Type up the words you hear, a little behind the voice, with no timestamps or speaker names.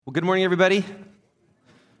Well, good morning, everybody.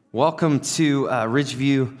 Welcome to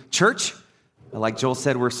Ridgeview Church. Like Joel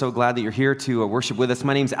said, we're so glad that you're here to worship with us.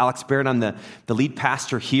 My name's Alex Barrett. I'm the lead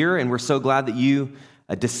pastor here, and we're so glad that you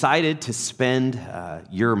decided to spend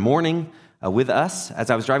your morning with us. As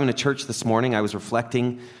I was driving to church this morning, I was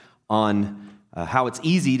reflecting on how it's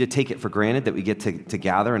easy to take it for granted that we get to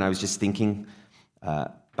gather, and I was just thinking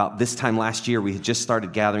about this time last year, we had just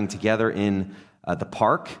started gathering together in the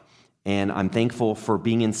park, and I'm thankful for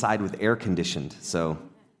being inside with air conditioned. So,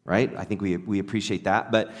 right? I think we appreciate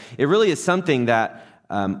that. But it really is something that,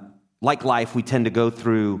 like life, we tend to go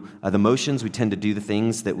through the motions. We tend to do the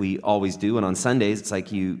things that we always do. And on Sundays, it's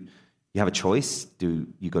like you have a choice. Do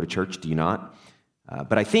you go to church? Do you not?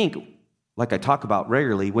 But I think, like I talk about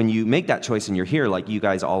regularly, when you make that choice and you're here, like you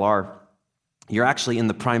guys all are, you're actually in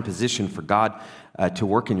the prime position for God to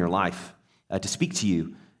work in your life, to speak to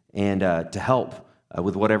you, and to help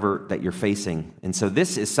with whatever that you're facing. And so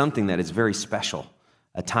this is something that is very special,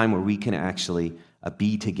 a time where we can actually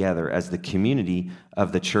be together as the community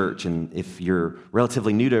of the church. And if you're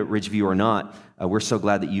relatively new to Ridgeview or not, we're so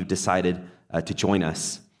glad that you've decided to join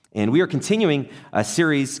us. And we are continuing a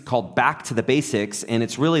series called Back to the Basics, and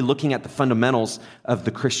it's really looking at the fundamentals of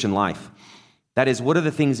the Christian life. That is, what are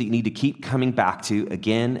the things that you need to keep coming back to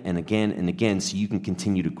again and again and again so you can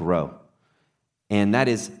continue to grow? And that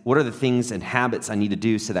is, what are the things and habits I need to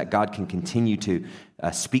do so that God can continue to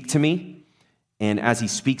speak to me? And as he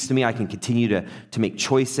speaks to me, I can continue to make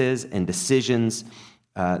choices and decisions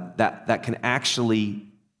that can actually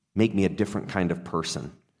make me a different kind of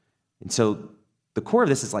person. And so the core of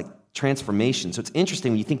this is like transformation. So it's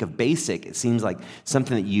interesting when you think of basic, it seems like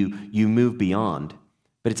something that you move beyond.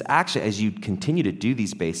 But it's actually, as you continue to do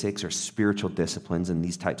these basics or spiritual disciplines and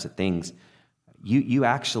these types of things, you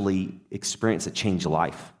actually experience a changed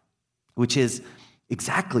life, which is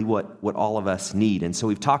exactly what all of us need. And so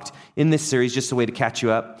we've talked in this series, just a way to catch you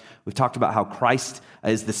up, we've talked about how Christ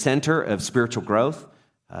is the center of spiritual growth.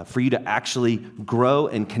 For you to actually grow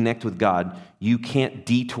and connect with God, you can't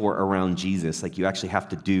detour around Jesus. Like, you actually have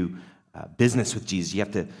to do business with Jesus. You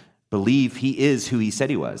have to believe he is who he said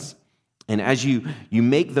he was. And as you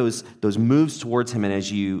make those moves towards him, and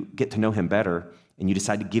as you get to know him better, and you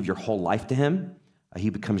decide to give your whole life to him,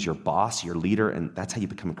 he becomes your boss, your leader, and that's how you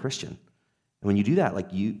become a Christian. And when you do that, like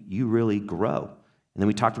you really grow. And then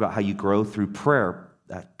we talked about how you grow through prayer,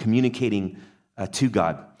 communicating to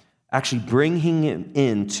God, actually bringing him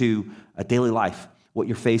into a daily life, what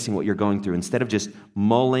you're facing, what you're going through. Instead of just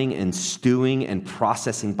mulling and stewing and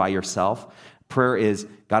processing by yourself, prayer is,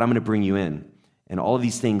 God, I'm going to bring you in. And all of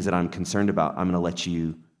these things that I'm concerned about, I'm going to let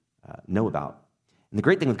you know about. And the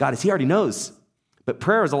great thing with God is he already knows. But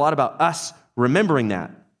prayer is a lot about us remembering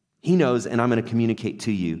that. He knows, and I'm going to communicate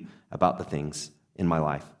to you about the things in my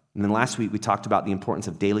life. And then last week, we talked about the importance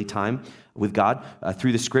of daily time with God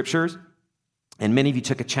through the scriptures. And many of you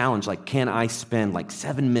took a challenge, like, can I spend like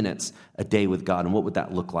 7 minutes a day with God? And what would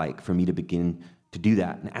that look like for me to begin to do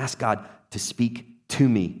that? And ask God to speak to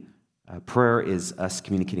me. Prayer is us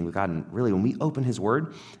communicating with God. And really, when we open his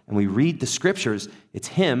word and we read the scriptures, it's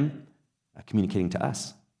him communicating to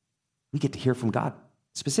us. We get to hear from God,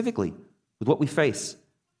 specifically with what we face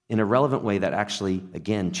in a relevant way that actually,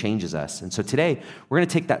 again, changes us. And so today, we're going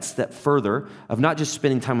to take that step further of not just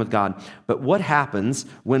spending time with God, but what happens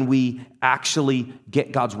when we actually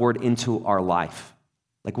get God's word into our life.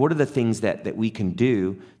 Like, what are the things that we can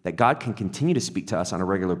do that God can continue to speak to us on a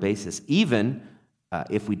regular basis, even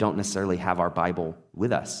if we don't necessarily have our Bible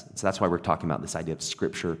with us. And so that's why we're talking about this idea of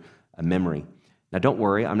scripture memory. Now, don't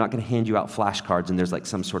worry, I'm not going to hand you out flashcards and there's like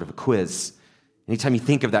some sort of a quiz. Anytime you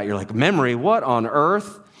think of that, you're like, memory, what on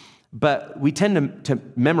earth? But we tend to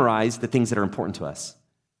memorize the things that are important to us.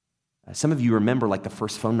 Some of you remember like the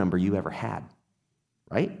first phone number you ever had,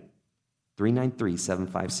 right?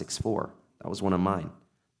 393-7564. That was one of mine.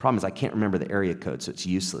 Problem is I can't remember the area code, so it's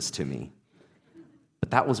useless to me.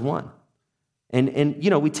 But that was one. And you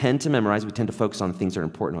know, we tend to memorize, we tend to focus on the things that are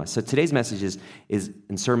important to us. So today's message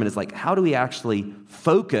and sermon is like, how do we actually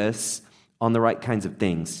focus on the right kinds of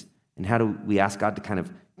things? And how do we ask God to kind of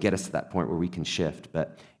get us to that point where we can shift?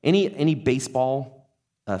 But any baseball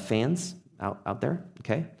fans out there?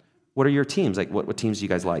 Okay. What are your teams? Like, what teams do you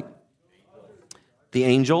guys like? The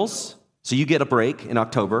Angels. So you get a break in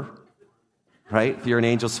October, right? If you're an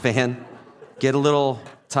Angels fan, get a little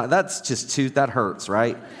time. That's just that hurts,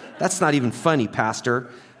 right? That's not even funny,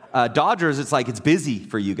 Pastor. Dodgers, it's like it's busy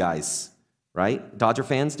for you guys, right? Dodger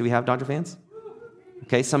fans, do we have Dodger fans?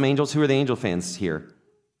 Okay, some Angels. Who are the Angel fans here?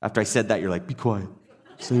 After I said that, you're like, be quiet.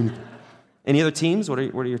 Say anything. Any other teams? What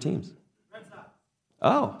are your teams?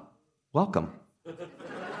 Oh, welcome.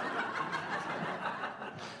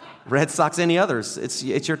 Red Sox, any others. It's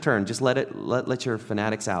your turn. Just let your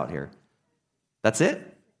fanatics out here. That's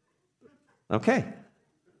it? Okay.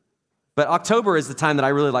 But October is the time that I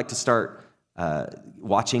really like to start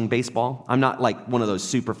watching baseball. I'm not like one of those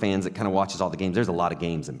super fans that kind of watches all the games. There's a lot of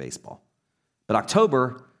games in baseball. But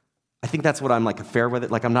October, I think that's what I'm like affair with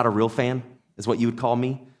it. Like I'm not a real fan, is what you would call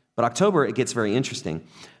me. But October, it gets very interesting.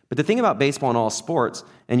 But the thing about baseball and all sports,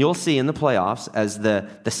 and you'll see in the playoffs, as the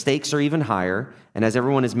stakes are even higher, and as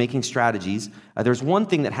everyone is making strategies, there's one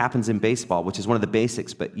thing that happens in baseball, which is one of the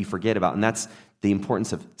basics, but you forget about, and that's the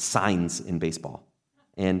importance of signs in baseball.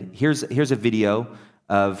 And here's a video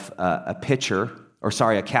of a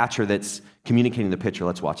catcher that's communicating to the pitcher.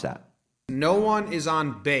 Let's watch that. No one is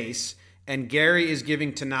on base, and Gary is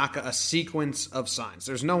giving Tanaka a sequence of signs.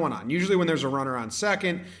 There's no one on. Usually when there's a runner on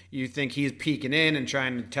second, you think he's peeking in and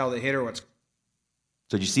trying to tell the hitter what's...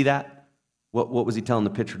 So did you see that? What was he telling the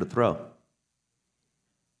pitcher to throw?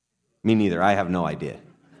 Me neither. I have no idea.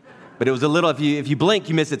 But it was a little, if you blink,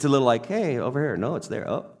 you miss it. It's a little like, hey, over here. No, it's there.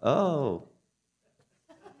 Oh.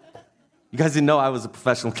 You guys didn't know I was a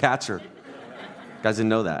professional catcher. You guys didn't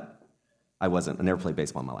know that. I wasn't. I never played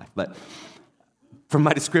baseball in my life. But from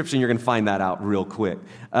my description, you're going to find that out real quick.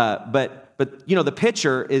 But the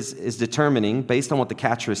pitcher is determining, based on what the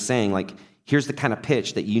catcher is saying, like, here's the kind of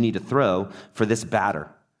pitch that you need to throw for this batter.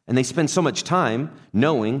 And they spend so much time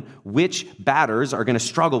knowing which batters are going to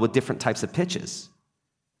struggle with different types of pitches.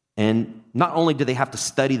 And not only do they have to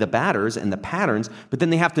study the batters and the patterns, but then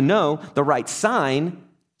they have to know the right sign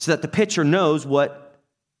so that the pitcher knows what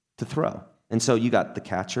to throw. And so you got the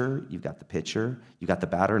catcher, you've got the pitcher, you got the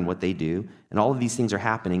batter and what they do, and all of these things are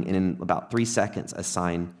happening, and in about 3 seconds, a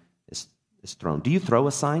sign is thrown. Do you throw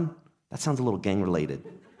a sign? That sounds a little gang-related.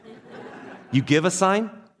 You give a sign?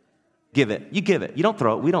 Give it. You give it. You don't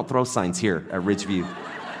throw it. We don't throw signs here at Ridgeview.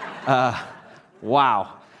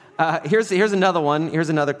 Wow. Here's another one. Here's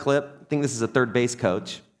another clip. I think this is a third base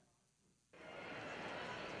coach.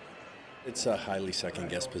 It's a highly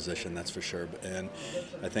second-guess position, that's for sure. And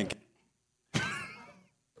I think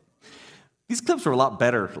these clips were a lot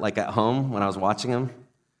better, like at home when I was watching them.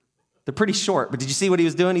 They're pretty short, but did you see what he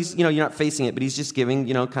was doing? He's, you're not facing it, but he's just giving,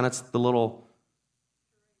 kind of the little.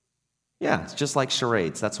 Yeah, it's just like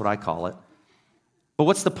charades. That's what I call it. But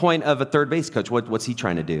what's the point of a third base coach? What's he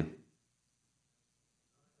trying to do?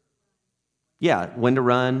 Yeah, when to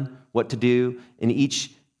run, what to do in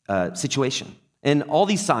each situation. And all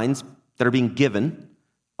these signs that are being given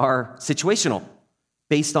are situational,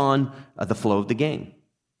 based on the flow of the game.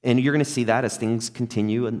 And you're going to see that as things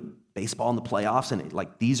continue in baseball and the playoffs, and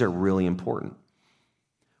these are really important.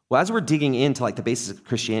 Well, as we're digging into the basics of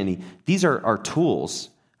Christianity, these are tools,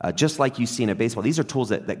 just like you see in a baseball. These are tools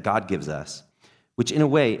that God gives us, which in a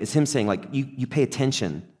way is him saying, you pay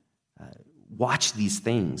attention, watch these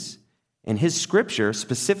things. And his scripture,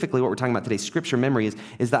 specifically what we're talking about today, scripture memory,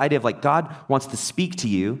 is the idea of God wants to speak to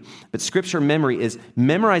you, but scripture memory is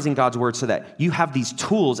memorizing God's word so that you have these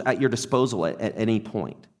tools at your disposal at any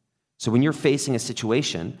point. So when you're facing a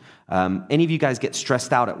situation, any of you guys get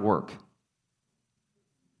stressed out at work?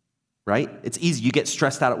 Right? It's easy. You get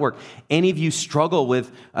stressed out at work. Any of you struggle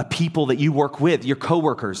with people that you work with, your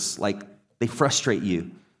coworkers, they frustrate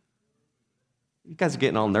you? You guys are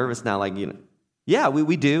getting all nervous now, Yeah,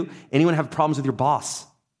 we do. Anyone have problems with your boss?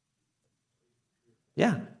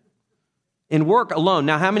 Yeah. In work alone.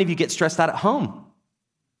 Now, how many of you get stressed out at home?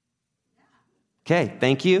 Okay,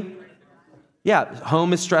 thank you. Yeah,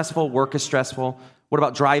 home is stressful, work is stressful. What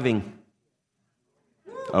about driving?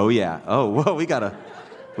 Oh, yeah. Oh, whoa, we gotta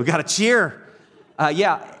cheer.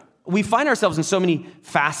 Yeah, we find ourselves in so many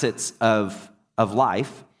facets of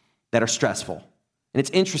life that are stressful. And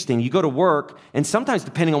it's interesting, you go to work, and sometimes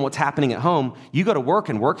depending on what's happening at home, you go to work,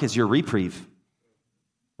 and work is your reprieve,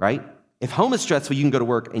 right? If home is stressful, you can go to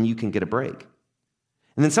work, and you can get a break.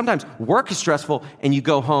 And then sometimes work is stressful, and you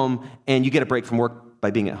go home, and you get a break from work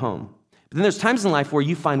by being at home. But then there's times in life where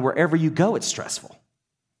you find wherever you go, it's stressful,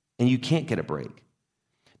 and you can't get a break.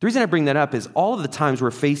 The reason I bring that up is all of the times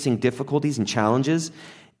we're facing difficulties and challenges,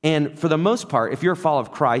 and for the most part, if you're a follower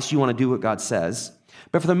of Christ, you want to do what God says.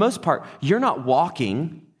 But for the most part, you're not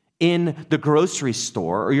walking in the grocery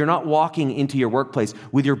store, or you're not walking into your workplace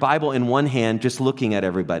with your Bible in one hand, just looking at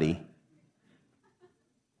everybody.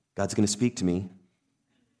 God's going to speak to me,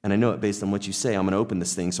 and I know it based on what you say. I'm going to open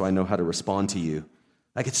this thing so I know how to respond to you.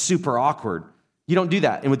 It's super awkward. You don't do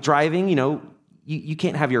that. And with driving, you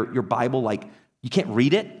can't have your Bible, you can't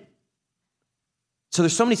read it. So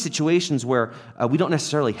there's so many situations where we don't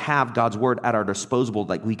necessarily have God's word at our disposal,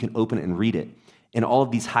 we can open it and read it in all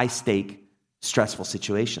of these high-stake, stressful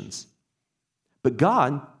situations. But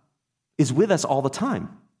God is with us all the time.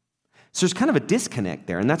 So there's kind of a disconnect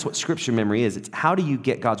there, and that's what scripture memory is. It's how do you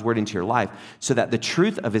get God's word into your life so that the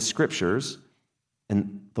truth of his scriptures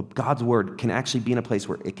and God's word can actually be in a place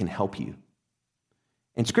where it can help you.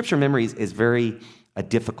 And scripture memory is very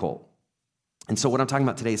difficult. And so what I'm talking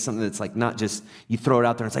about today is something that's like not just you throw it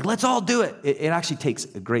out there and it's like, let's all do it. It actually takes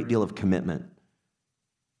a great deal of commitment.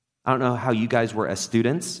 I don't know how you guys were as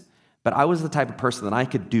students, but I was the type of person that I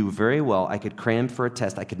could do very well. I could cram for a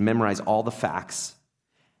test. I could memorize all the facts,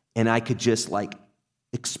 and I could just like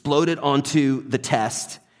explode it onto the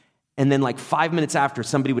test. And then like 5 minutes after,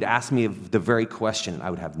 somebody would ask me the very question, and I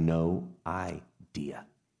would have no idea.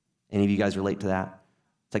 Any of you guys relate to that?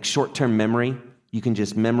 It's like short-term memory. You can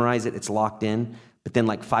just memorize it. It's locked in. But then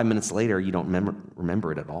like 5 minutes later, you don't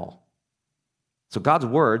remember it at all. So God's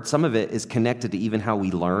word, some of it is connected to even how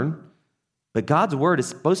we learn. But God's word is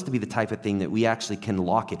supposed to be the type of thing that we actually can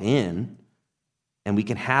lock it in, and we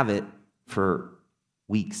can have it for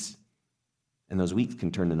weeks. And those weeks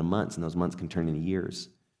can turn into months, and those months can turn into years.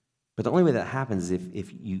 But the only way that happens is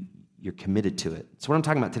if you're committed to it. So what I'm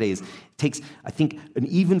talking about today is it takes, I think, an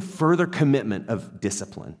even further commitment of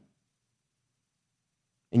discipline.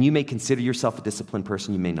 And you may consider yourself a disciplined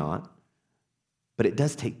person, you may not. But it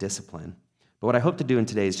does take discipline. But what I hope to do in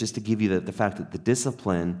today is just to give you the fact that the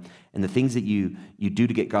discipline and the things that you do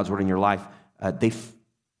to get God's word in your life,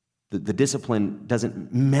 the discipline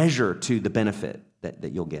doesn't measure to the benefit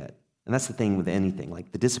that you'll get. And that's the thing with anything.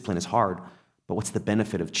 Like the discipline is hard, but what's the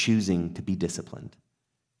benefit of choosing to be disciplined?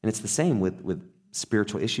 And it's the same with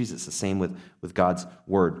spiritual issues. It's the same with God's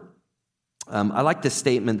word. I like this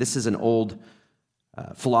statement. This is an old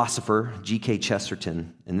philosopher, G.K.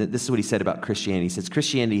 Chesterton, and this is what he said about Christianity. He says,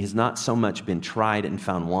 Christianity has not so much been tried and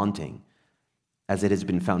found wanting as it has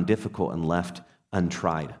been found difficult and left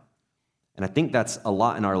untried. And I think that's a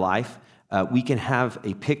lot in our life. We can have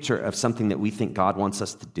a picture of something that we think God wants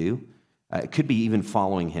us to do. It could be even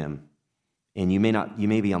following him. And you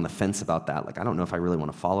may be on the fence about that. Like, I don't know if I really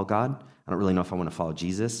want to follow God. I don't really know if I want to follow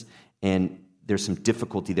Jesus. And there's some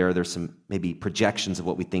difficulty there. There's some maybe projections of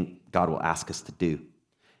what we think God will ask us to do.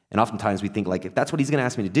 And oftentimes we think like, if that's what he's going to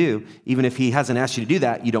ask me to do, even if he hasn't asked you to do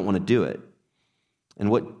that, you don't want to do it. And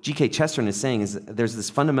what G.K. Chesterton is saying is there's this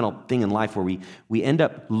fundamental thing in life where we end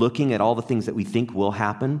up looking at all the things that we think will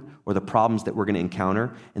happen or the problems that we're going to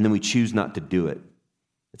encounter, and then we choose not to do it.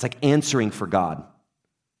 It's like answering for God.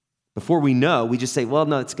 Before we know, we just say, well,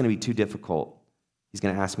 no, it's going to be too difficult. He's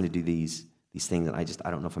going to ask me to do these things, and I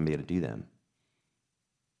don't know if I'm going to be able to do them.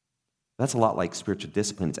 That's a lot like spiritual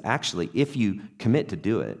discipline. It's actually, if you commit to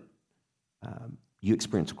do it, you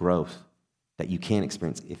experience growth that you can't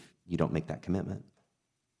experience if you don't make that commitment.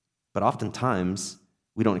 But oftentimes,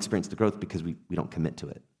 we don't experience the growth because we don't commit to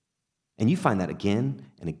it. And you find that again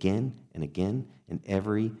and again and again in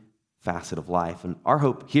every facet of life. And our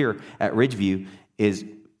hope here at Ridgeview is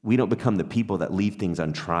we don't become the people that leave things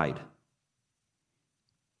untried.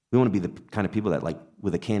 We want to be the kind of people that, like,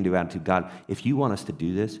 with a can-do attitude, God, if you want us to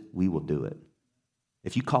do this, we will do it.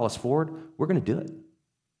 If you call us forward, we're going to do it.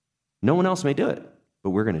 No one else may do it, but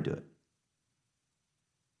we're going to do it.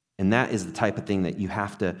 And that is the type of thing that you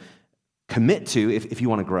have to commit to if you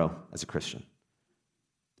want to grow as a Christian.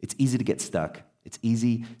 It's easy to get stuck. It's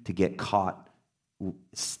easy to get caught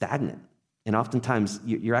stagnant. And oftentimes,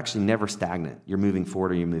 you're actually never stagnant. You're moving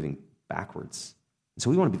forward or you're moving backwards. And so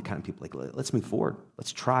we want to be the kind of people like, let's move forward.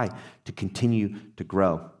 Let's try to continue to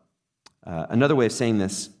grow. Another way of saying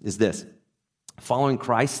this is this. Following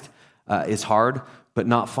Christ is hard, but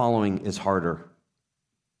not following is harder.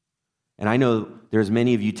 And I know there's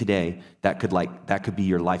many of you today that could be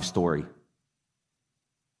your life story.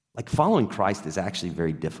 Like, following Christ is actually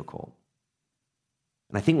very difficult.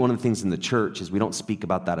 And I think one of the things in the church is we don't speak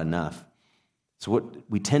about that enough. So what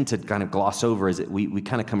we tend to kind of gloss over is that we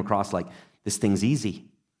kind of come across like this thing's easy,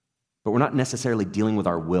 but we're not necessarily dealing with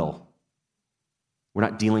our will. We're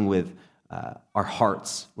not dealing with our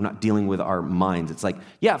hearts. We're not dealing with our minds. It's like,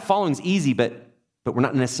 yeah, following's easy, but we're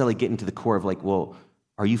not necessarily getting to the core of like, well,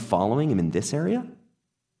 are you following him in this area?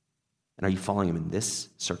 And are you following him in this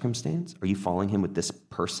circumstance? Are you following him with this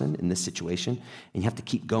person in this situation? And you have to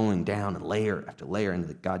keep going down and layer after layer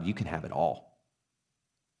into God, you can have it all.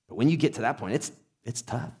 But when you get to that point, it's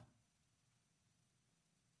tough.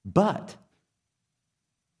 But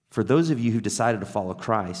for those of you who decided to follow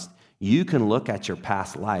Christ, you can look at your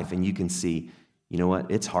past life and you can see, you know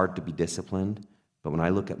what, it's hard to be disciplined, but when I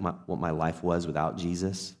look at what my life was without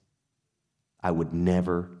Jesus, I would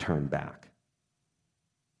never turn back.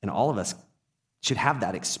 And all of us should have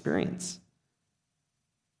that experience.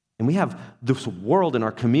 And we have this world in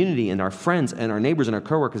our community and our friends and our neighbors and our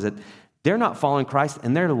coworkers that they're not following Christ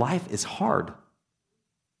and their life is hard.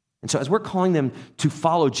 And so as we're calling them to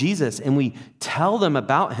follow Jesus and we tell them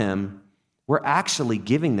about him, we're actually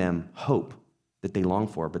giving them hope that they long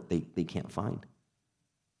for, but they can't find.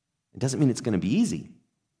 It doesn't mean it's going to be easy,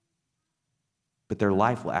 but their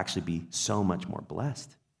life will actually be so much more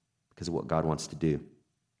blessed because of what God wants to do.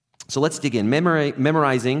 So let's dig in.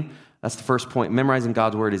 Memorizing, that's the first point. Memorizing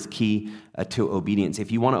God's word is key to obedience.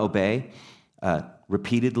 If you want to obey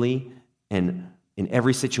repeatedly and in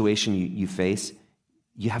every situation you face,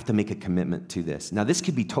 you have to make a commitment to this. Now, this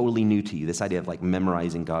could be totally new to you, this idea of like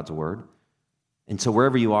memorizing God's word. And so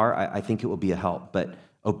wherever you are, I think it will be a help. But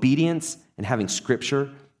obedience and having scripture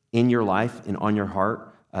in your life and on your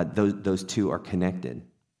heart, those two are connected.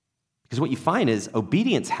 Because what you find is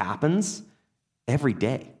obedience happens every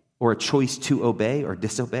day, or a choice to obey or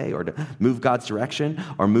disobey or to move God's direction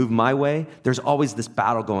or move my way. There's always this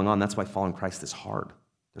battle going on. That's why following Christ is hard.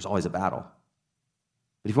 There's always a battle.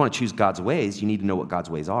 But if you want to choose God's ways, you need to know what God's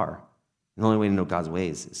ways are. And the only way to know God's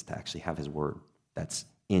ways is to actually have his word that's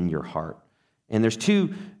in your heart. And there's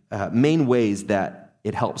two main ways that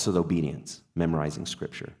it helps with obedience, memorizing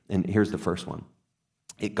scripture. And here's the first one.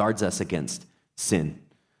 It guards us against sin.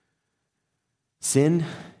 Sin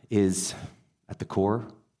is at the core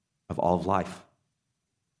of all of life.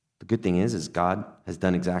 The good thing is God has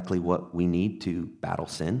done exactly what we need to battle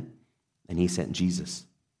sin, and he sent Jesus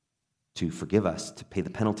to forgive us, to pay the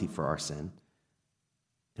penalty for our sin.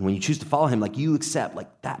 And when you choose to follow him, like you accept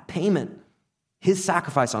like that payment, his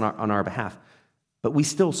sacrifice on our behalf. But we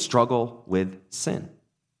still struggle with sin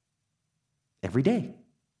every day.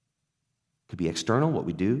 It could be external, what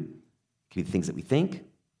we do. It could be things that we think,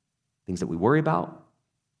 things that we worry about.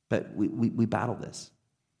 But we battle this.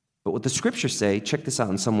 But what the scriptures say, check this out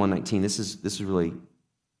in Psalm 119. This is really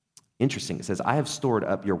interesting. It says, I have stored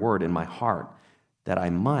up your word in my heart that I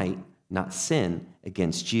might not sin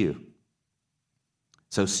against you.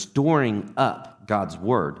 So storing up God's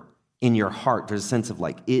word in your heart, there's a sense of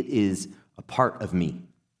like, it is a part of me.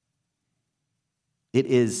 It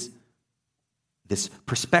is this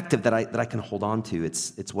perspective that I can hold on to.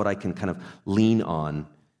 It's what I can kind of lean on.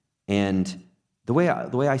 And the way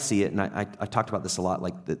I see it, and I talked about this a lot,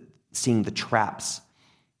 like seeing the traps.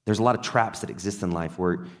 There's a lot of traps that exist in life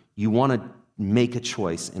where you want to make a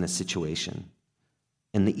choice in a situation.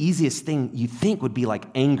 And the easiest thing you think would be like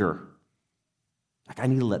anger. Like, I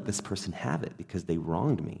need to let this person have it because they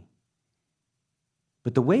wronged me.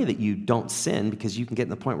 But the way that you don't sin, because you can get to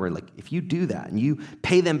the point where, like, if you do that and you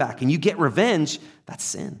pay them back and you get revenge, that's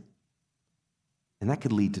sin. And that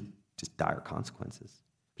could lead to just dire consequences.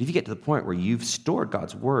 But if you get to the point where you've stored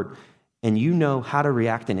God's word and you know how to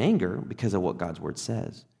react in anger because of what God's word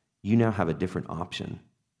says, you now have a different option.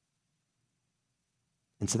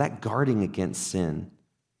 And so that guarding against sin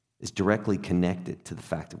is directly connected to the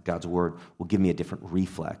fact that God's word will give me a different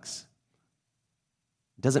reflex.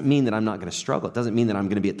 It doesn't mean that I'm not going to struggle. It doesn't mean that I'm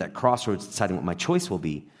going to be at that crossroads deciding what my choice will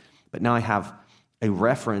be. But now I have a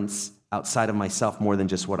reference outside of myself more than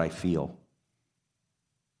just what I feel.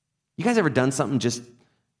 You guys ever done something just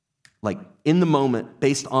like in the moment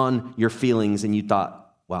based on your feelings and you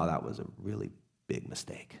thought, wow, that was a really big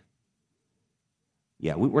mistake?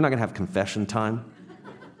 Yeah, we're not going to have confession time.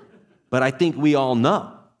 But I think we all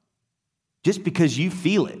know. Just because you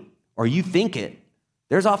feel it or you think it,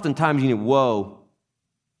 there's often times you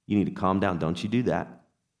need to calm down. Don't you do that.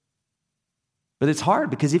 But it's hard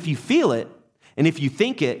because if you feel it and if you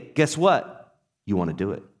think it, guess what? You want to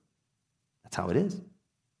do it. That's how it is.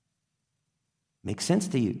 Makes sense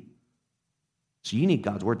to you. So you need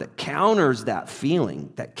God's word that counters that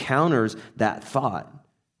feeling, that counters that thought,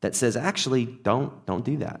 that says, actually, don't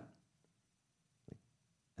do that.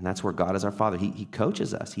 And that's where God is our Father. He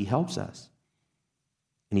coaches us. He helps us.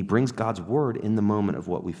 And he brings God's word in the moment of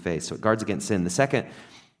what we face. So it guards against sin. The second,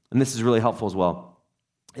 and this is really helpful as well,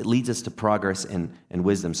 it leads us to progress and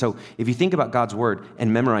wisdom. So if you think about God's word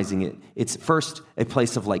and memorizing it, it's first a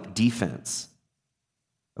place of like defense.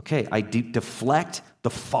 Okay, I deflect the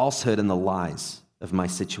falsehood and the lies of my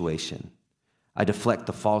situation. I deflect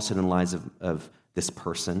the falsehood and lies of this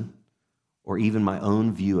person, or even my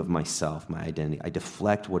own view of myself, my identity. I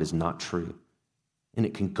deflect what is not true. And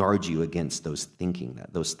it can guard you against those thinking,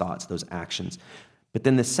 those thoughts, those actions. But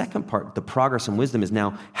then the second part, the progress and wisdom, is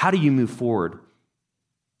now, how do you move forward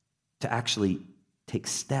to actually take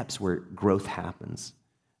steps where growth happens?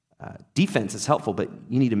 Defense is helpful, but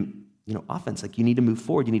you need to, offense, like you need to move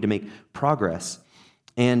forward. You need to make progress.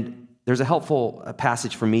 And there's a helpful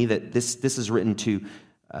passage for me that this is written to,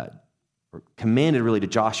 or commanded really to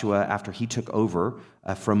Joshua after he took over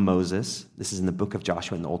from Moses. This is in the book of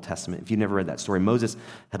Joshua in the Old Testament. If you've never read that story, Moses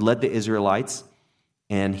had led the Israelites,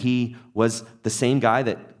 and he was the same guy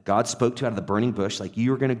that God spoke to out of the burning bush, like,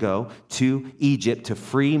 you are going to go to Egypt to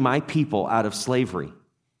free my people out of slavery.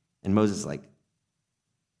 And Moses is like,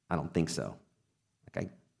 I don't think so. Like,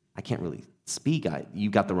 I can't really speak. You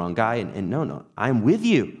got the wrong guy. And no, I'm with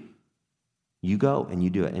you. You go and you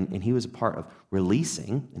do it. And he was a part of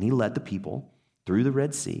releasing, and he led the people through the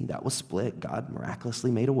Red Sea. That was split. God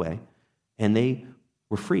miraculously made a way, and they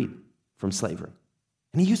were freed from slavery.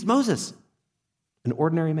 And he used Moses, an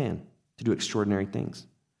ordinary man, to do extraordinary things.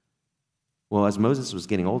 Well, as Moses was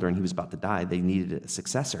getting older and he was about to die, they needed a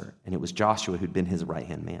successor, and it was Joshua who'd been his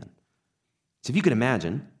right-hand man. So if you could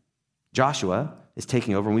imagine, Joshua is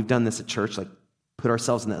taking over, and we've done this at church, like put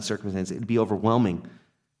ourselves in that circumstance. It'd be overwhelming.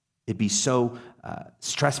 It'd be so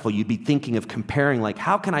stressful. You'd be thinking of comparing, like,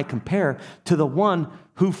 how can I compare to the one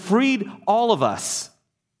who freed all of us?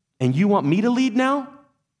 And you want me to lead now?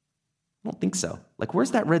 I don't think so. Like,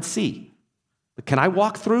 where's that Red Sea? Can I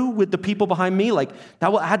walk through with the people behind me? Like,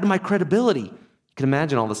 that will add to my credibility. You can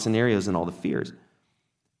imagine all the scenarios and all the fears.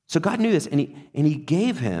 So God knew this, and he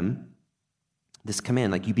gave him this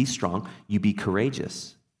command, like, you be strong, you be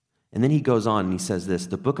courageous. And then he goes on and he says this,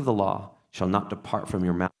 the book of the law shall not depart from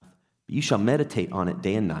your mouth, but you shall meditate on it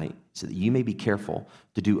day and night, so that you may be careful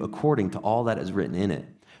to do according to all that is written in it.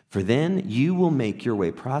 For then you will make your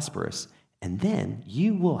way prosperous, and then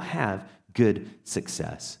you will have good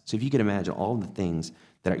success. So if you can imagine all the things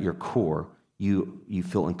that at your core you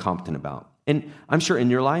feel incompetent about. And I'm sure in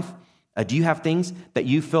your life, do you have things that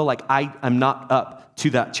you feel like I'm not up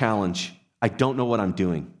to that challenge? I don't know what I'm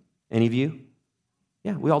doing. Any of you?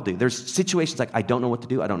 Yeah, we all do. There's situations like I don't know what to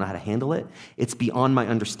do. I don't know how to handle it. It's beyond my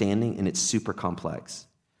understanding, and it's super complex.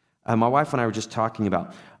 My wife and I were just talking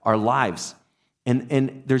about our lives,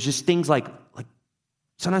 and there's just things like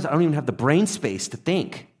sometimes I don't even have the brain space to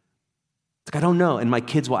think. It's like, I don't know. And my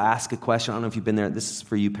kids will ask a question. I don't know if you've been there. This is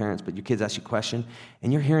for you parents, but your kids ask you a question,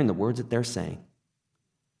 and you're hearing the words that they're saying.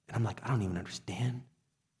 And I'm like, I don't even understand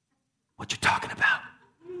what you're talking about.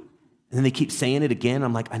 And then they keep saying it again.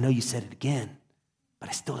 I'm like, I know you said it again, but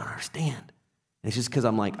I still don't understand. And it's just because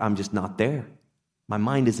I'm just not there. My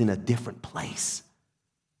mind is in a different place.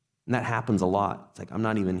 And that happens a lot. It's like, I'm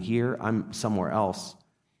not even here. I'm somewhere else.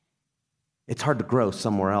 It's hard to grow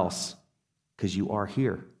somewhere else because you are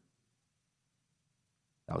here.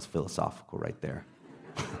 That was philosophical right there.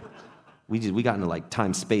 We got into like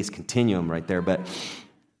time-space continuum right there. But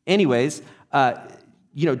anyways,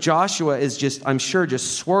 Joshua is just, I'm sure,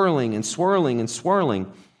 just swirling and swirling and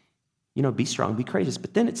swirling. Be strong, be courageous.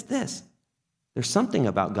 But then it's this. There's something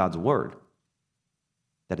about God's word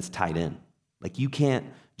that is tied in. Like, you can't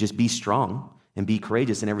just be strong and be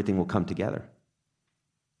courageous and everything will come together.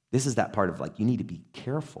 This is that part of, like, you need to be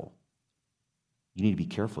careful. You need to be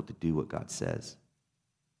careful to do what God says.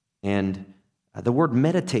 And the word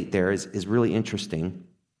meditate there is really interesting.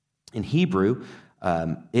 In Hebrew,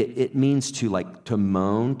 it means to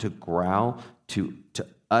moan, to growl, to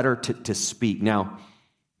utter, to speak. Now,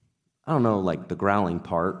 I don't know, like the growling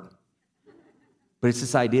part, but it's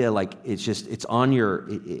this idea, like it's on your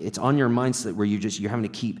mindset where you're having to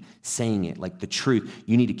keep saying it, like the truth.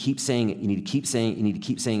 You need to keep saying it. You need to keep saying it. You need to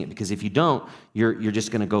keep saying it, because if you don't, you're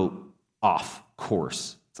just going to go off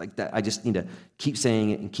course. It's like that. I just need to keep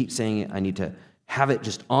saying it and keep saying it. I need to have it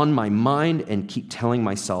just on my mind and keep telling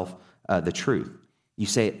myself the truth. You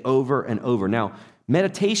say it over and over. Now,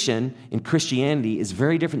 meditation in Christianity is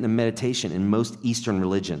very different than meditation in most Eastern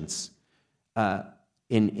religions.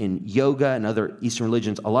 In yoga and other Eastern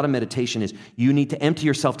religions, a lot of meditation is you need to empty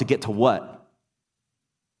yourself to get to what?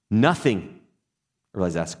 Nothing. I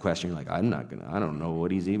realize that's the question. You're like, I don't know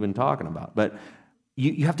what he's even talking about. But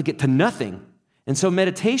you have to get to nothing. And so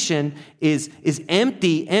meditation is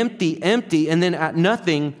empty, and then at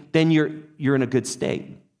nothing, then you're in a good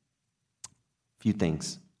state. A few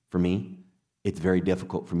things. For me, it's very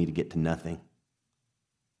difficult for me to get to nothing,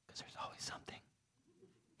 because there's always something.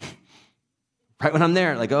 Right when I'm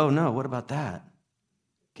there, like, oh no, what about that?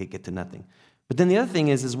 Can't get to nothing. But then the other thing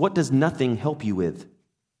is what does nothing help you with?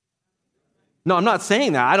 No, I'm not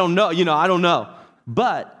saying that. I don't know. I don't know.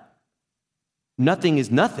 But nothing is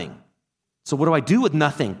nothing. So what do I do with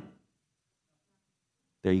nothing?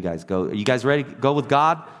 There you guys go. Are you guys ready to go with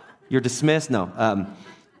God? You're dismissed? No.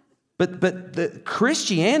 But the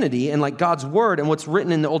Christianity and like God's word and what's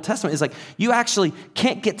written in the Old Testament is like you actually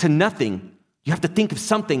can't get to nothing. You have to think of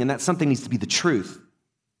something, and that something needs to be the truth.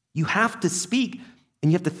 You have to speak,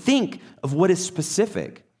 and you have to think of what is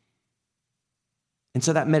specific. And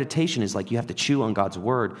so that meditation is like you have to chew on God's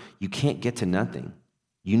word. You can't get to nothing.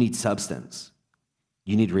 You need substance.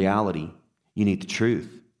 You need reality. You need the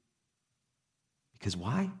truth. Because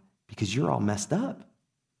why? Because you're all messed up.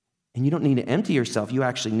 And you don't need to empty yourself. You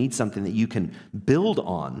actually need something that you can build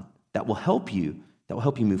on that will help you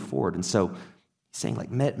move forward. And so he's saying, like,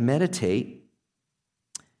 meditate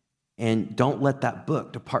and don't let that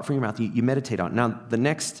book depart from your mouth. You meditate on it. Now, the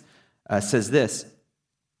next says this,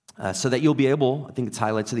 so that you'll be able, I think it's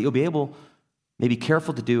highlighted, so that you'll be able, maybe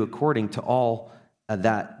careful to do according to all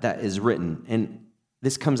that is written. And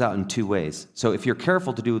this comes out in two ways. So if you're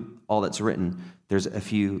careful to do all that's written, there's a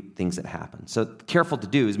few things that happen. So careful to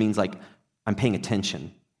do means like I'm paying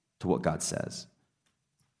attention to what God says.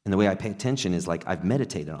 And the way I pay attention is like I've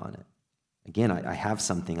meditated on it. Again, I have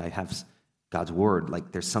something. I have God's word.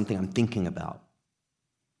 Like there's something I'm thinking about.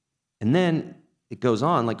 And then it goes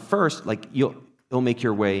on. Like first, like it'll make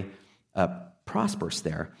your way prosperous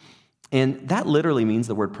there. And that literally means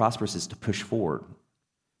the word prosperous is to push forward.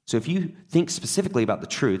 So if you think specifically about the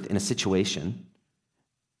truth in a situation,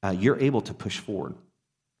 you're able to push forward.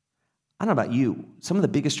 I don't know about you. Some of the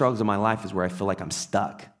biggest struggles in my life is where I feel like I'm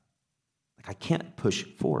stuck. Like I can't push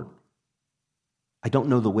forward. I don't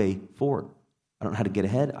know the way forward. I don't know how to get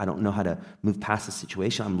ahead. I don't know how to move past the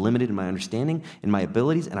situation. I'm limited in my understanding and my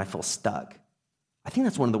abilities, and I feel stuck. I think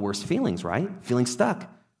that's one of the worst feelings, right? Feeling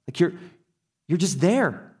stuck. Like you're just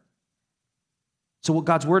there. So what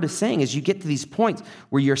God's word is saying is you get to these points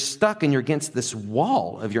where you're stuck and you're against this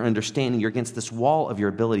wall of your understanding. You're against this wall of your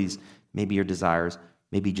abilities, maybe your desires,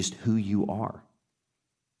 maybe just who you are.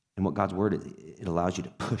 And what God's word is, it allows you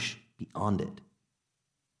to push beyond it.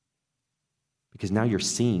 Because now you're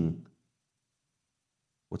seeing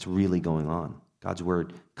what's really going on. God's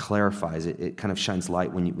word clarifies it. It kind of shines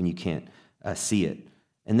light when you can't see it.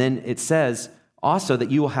 And then it says also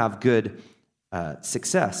that you will have good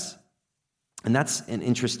success. And that's an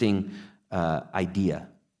interesting idea.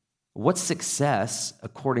 What's success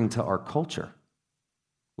according to our culture?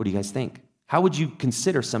 What do you guys think? How would you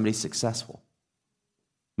consider somebody successful?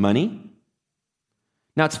 Money?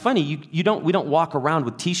 Now it's funny, we don't walk around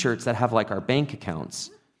with t-shirts that have like our bank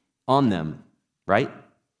accounts on them, right?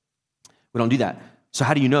 We don't do that. So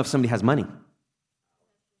how do you know if somebody has money?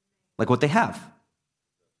 Like what they have,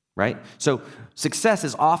 right? So success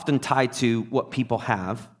is often tied to what people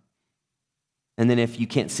have. And then if you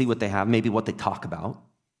can't see what they have, maybe what they talk about.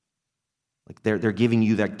 Like they're giving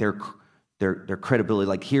you their credibility,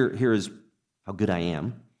 like here is how good I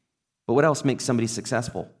am. But what else makes somebody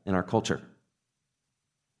successful in our culture?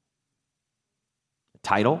 A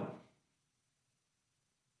title?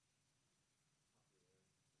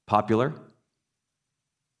 Popular?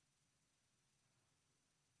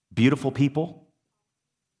 Beautiful people?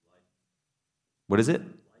 What is it?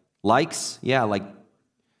 Likes? Yeah, like,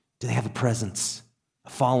 do they have a presence, a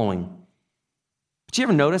following? But you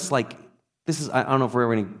ever notice, like, I don't know if we're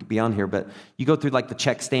ever going to be on here, but you go through, like, the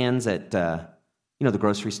check stands at, the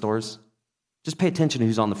grocery stores. Just pay attention to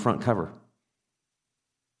who's on the front cover.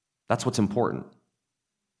 That's what's important.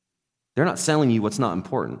 They're not selling you what's not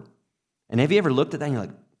important. And have you ever looked at that and you're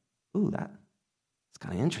like, ooh, that's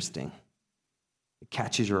kind of interesting. It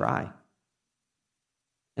catches your eye.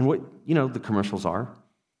 And what, the commercials are,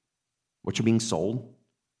 what you're being sold,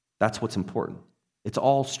 that's what's important. It's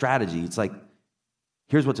all strategy. It's like,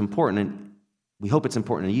 here's what's important, and we hope it's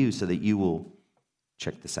important to you so that you will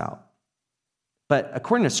check this out. But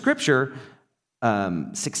according to Scripture,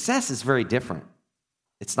 success is very different.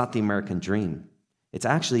 It's not the American dream. It's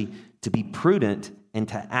actually to be prudent and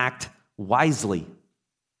to act wisely.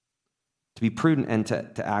 To be prudent and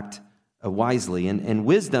to act wisely. And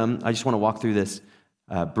wisdom, I just want to walk through this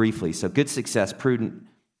briefly. So good success, prudent,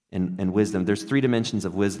 and wisdom. There's 3 dimensions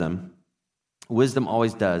of wisdom. Wisdom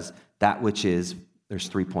always does that which is, there's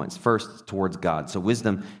 3 points. First, towards God. So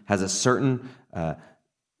wisdom has a certain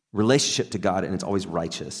relationship to God, and it's always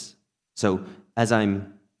righteous. So as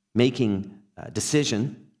I'm making a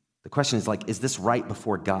decision, the question is like, is this right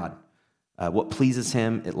before God? What pleases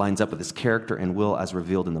him, it lines up with his character and will as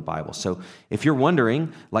revealed in the Bible. So if you're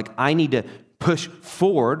wondering, like, I need to push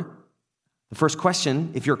forward, the first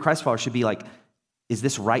question, if you're a Christ follower, should be like, is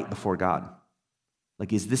this right before God?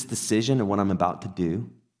 Like, is this decision and what I'm about to do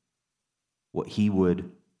what he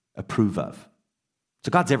would approve of? So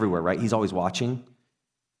God's everywhere, right? He's always watching.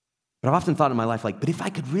 But I've often thought in my life, like, but if I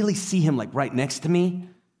could really see him, like, right next to me,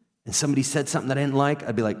 and somebody said something that I didn't like,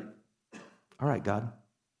 I'd be like, all right, God,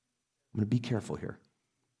 I'm going to be careful here.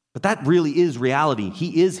 But that really is reality.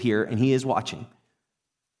 He is here, and he is watching.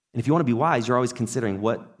 And if you want to be wise, you're always considering,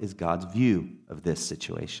 what is God's view of this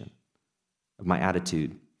situation, of my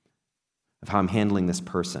attitude, of how I'm handling this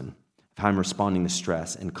person, of how I'm responding to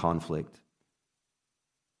stress and conflict.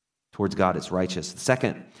 Towards God, it's righteous. The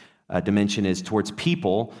second dimension is towards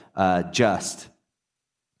people, just.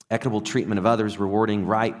 equitable treatment of others, rewarding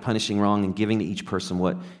right, punishing wrong, and giving to each person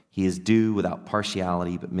what he is due without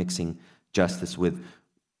partiality, but mixing justice with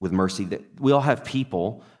mercy. That we all have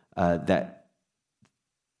people that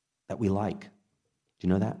we like. Do you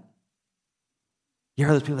know that? You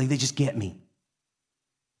hear those people, like, they just get me.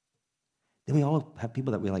 Then we all have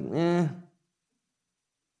people that we like,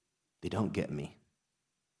 they don't get me.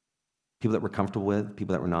 People that we're comfortable with,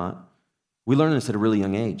 people that we're not. We learn this at a really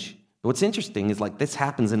young age. But what's interesting is, like, this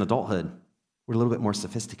happens in adulthood. We're a little bit more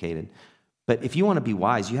sophisticated. But if you want to be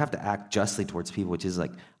wise, you have to act justly towards people, which is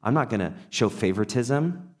like, I'm not going to show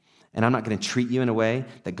favoritism, and I'm not going to treat you in a way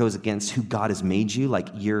that goes against who God has made you, like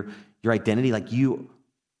your identity. Like, you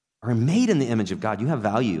are made in the image of God. You have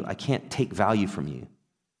value. I can't take value from you.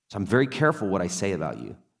 So I'm very careful what I say about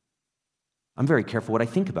you. I'm very careful what I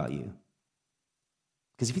think about you.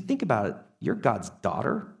 Because if you think about it, you're God's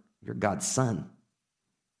daughter, you're God's son.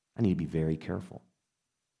 I need to be very careful.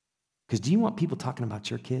 Because do you want people talking about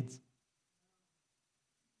your kids?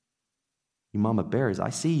 You mama bears, I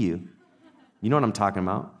see you. You know what I'm talking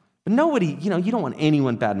about. But nobody, you don't want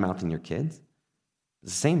anyone bad-mouthing your kids.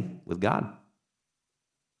 It's the same with God.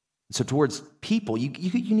 So towards people, you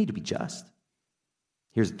need to be just.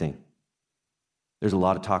 Here's the thing. There's a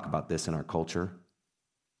lot of talk about this in our culture.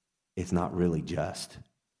 It's not really just.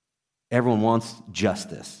 Everyone wants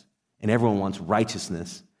justice, and everyone wants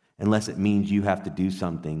righteousness, unless it means you have to do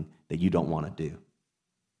something that you don't want to do.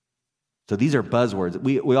 So these are buzzwords.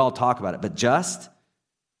 We all talk about it, but just,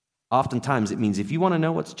 oftentimes it means if you want to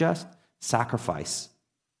know what's just, sacrifice.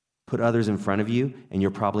 Put others in front of you, and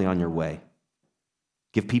you're probably on your way.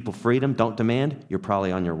 Give people freedom, don't demand, you're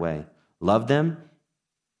probably on your way. Love them,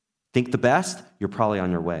 think the best, you're probably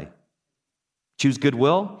on your way. Choose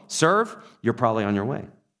goodwill, serve, you're probably on your way.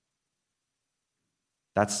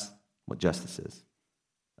 That's what justice is.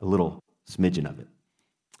 A little smidgen of it.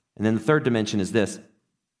 And then the third dimension is this.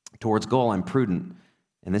 Towards goal, I'm prudent.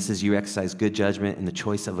 And this is you exercise good judgment in the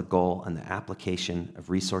choice of a goal and the application of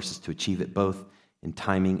resources to achieve it, both in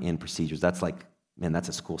timing and procedures. That's like, man, that's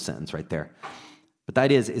a school sentence right there. But the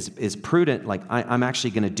idea is prudent, like I'm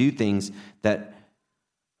actually going to do things that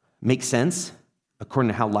make sense according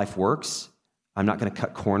to how life works. I'm not going to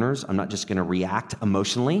cut corners. I'm not just going to react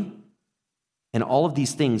emotionally. And all of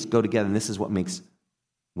these things go together, and this is what makes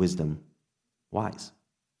wisdom wise.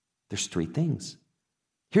 There's three things.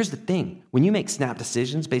 Here's the thing. When you make snap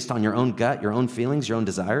decisions based on your own gut, your own feelings, your own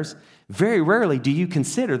desires, very rarely do you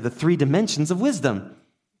consider the three dimensions of wisdom.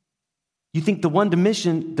 You think the one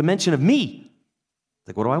dimension of me.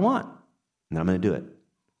 Like, what do I want? And I'm going to do it.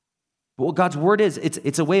 But what God's word is,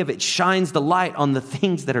 it's a way of it shines the light on the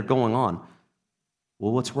things that are going on.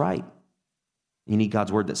 Well, what's right? You need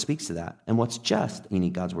God's word that speaks to that. And what's just? You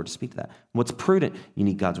need God's word to speak to that. And what's prudent? You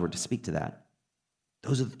need God's word to speak to that.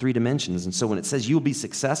 Those are the three dimensions. And so when it says you'll be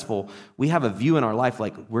successful, we have a view in our life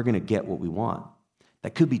like we're going to get what we want.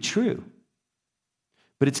 That could be true.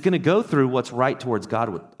 But it's going to go through what's right towards God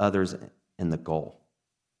with others and the goal.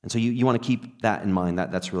 And so you want to keep that in mind.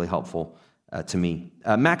 That's really helpful to me.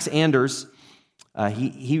 Max Anders,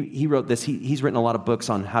 he wrote this. He's written a lot of books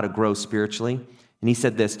on how to grow spiritually. And he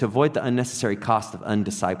said this: to avoid the unnecessary cost of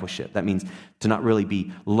undiscipleship. That means to not really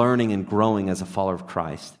be learning and growing as a follower of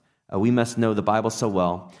Christ. We must know the Bible so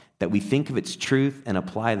well that we think of its truth and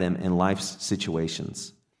apply them in life's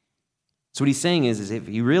situations. So what he's saying is if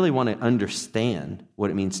you really want to understand what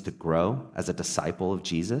it means to grow as a disciple of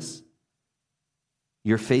Jesus,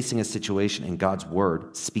 you're facing a situation and God's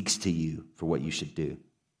word speaks to you for what you should do.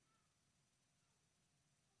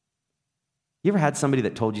 You ever had somebody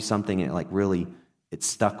that told you something and it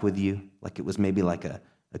stuck with you? Like it was maybe like a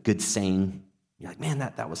good saying. You're like, man,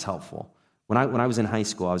 that was helpful. When I was in high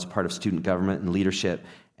school, I was a part of student government and leadership,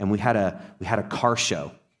 and we had a car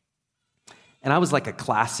show. And I was like a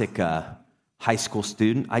classic high school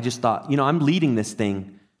student. I just thought, I'm leading this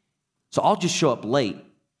thing, so I'll just show up late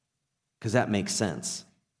because that makes sense.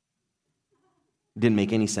 It didn't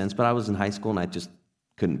make any sense, but I was in high school and I just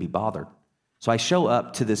couldn't be bothered. So I show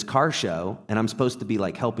up to this car show, and I'm supposed to be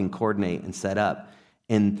like helping coordinate and set up.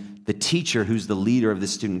 And the teacher, who's the leader of the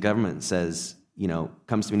student government, says,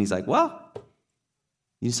 comes to me and he's like, well,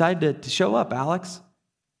 you decided to show up, Alex.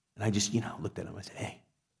 And I just, looked at him. I said, hey,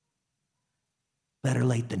 better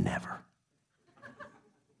late than never.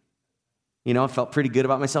 I felt pretty good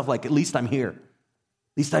about myself. Like, at least I'm here.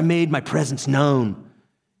 At least I made my presence known.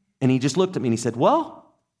 And he just looked at me and he said,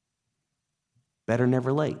 well, better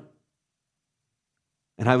never late.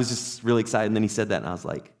 And I was just really excited. And then he said that, and I was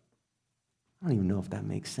like, I don't even know if that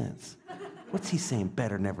makes sense. What's he saying,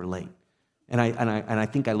 better never late? And I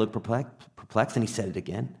think I looked perplexed, and he said it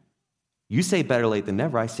again. You say better late than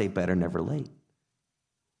never. I say better never late.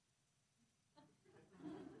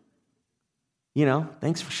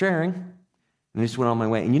 Thanks for sharing. And I just went on my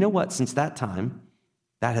way. And you know what? Since that time,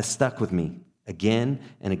 that has stuck with me again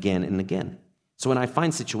and again and again. So when I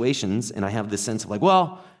find situations and I have this sense of like,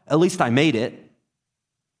 well, at least I made it.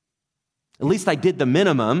 At least I did the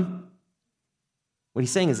minimum. What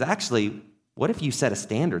he's saying is actually, what if you set a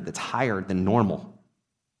standard that's higher than normal?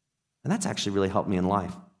 And that's actually really helped me in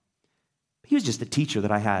life. He was just a teacher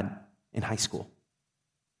that I had in high school.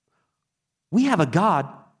 We have a God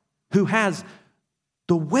who has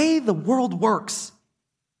the way the world works,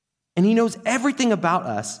 and he knows everything about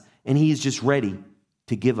us, and he is just ready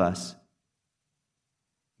to give us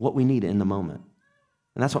what we need in the moment.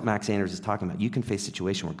 And that's what Max Anders is talking about. You can face a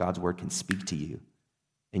situation where God's word can speak to you,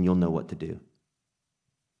 and you'll know what to do.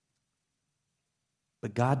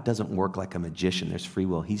 But God doesn't work like a magician. There's free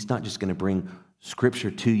will. He's not just going to bring scripture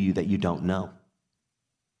to you that you don't know.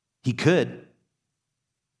 He could,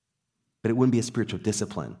 but it wouldn't be a spiritual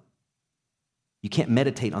discipline. You can't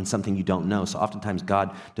meditate on something you don't know. So oftentimes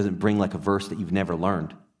God doesn't bring like a verse that you've never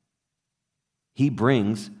learned. He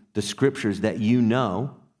brings the scriptures that you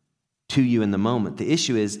know to you in the moment. The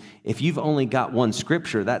issue is, if you've only got one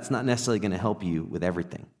scripture, that's not necessarily going to help you with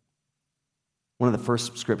everything. One of the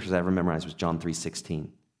first scriptures I ever memorized was John 3:16.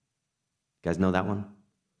 You guys know that one?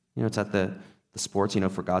 It's at the sports,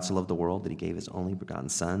 for God so loved the world that he gave his only begotten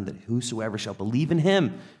son, that whosoever shall believe in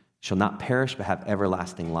him shall not perish but have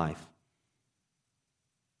everlasting life.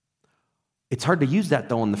 It's hard to use that,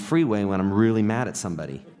 though, on the freeway when I'm really mad at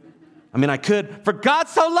somebody. I could, for God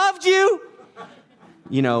so loved you,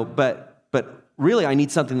 but really I need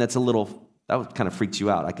something that's that kind of freaks you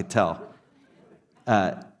out, I could tell.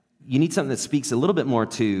 You need something that speaks a little bit more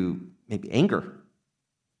to maybe anger,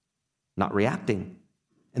 not reacting.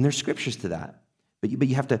 And there's scriptures to that. But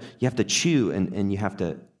you have to chew and you have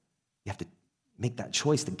to make that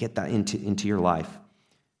choice to get that into your life.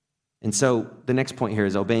 And so the next point here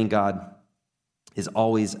is obeying God is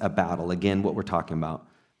always a battle. Again, what we're talking about.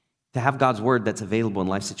 To have God's word that's available in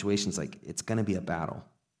life situations, it's going to be a battle.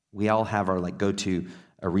 We all have our go-to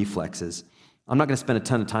reflexes. I'm not going to spend a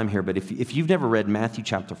ton of time here, but if you've never read Matthew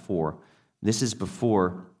chapter 4, this is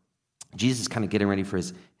before Jesus is kind of getting ready for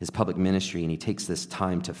his public ministry, and he takes this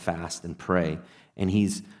time to fast and pray, and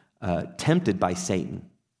he's tempted by Satan.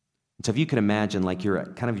 And so if you can imagine, you're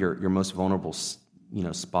at kind of your most vulnerable,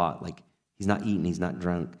 spot, he's not eating, he's not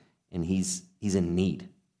drunk, and he's in need,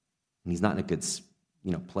 and he's not in a good,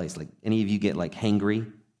 place. Any of you get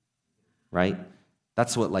hangry, right?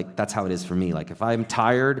 That's how it is for me. If I'm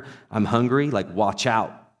tired, I'm hungry, watch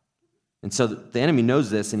out. And so the enemy knows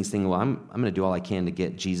this, and he's thinking, well, I'm going to do all I can to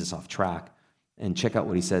get Jesus off track. And check out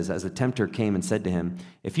what he says. As the tempter came and said to him,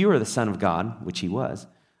 if you are the Son of God, which he was,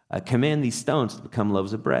 command these stones to become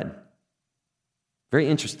loaves of bread. Very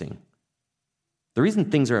interesting. The reason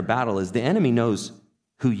things are a battle is the enemy knows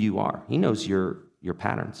who you are. He knows your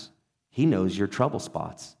patterns. He knows your trouble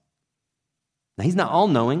spots. Now, he's not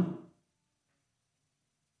all-knowing,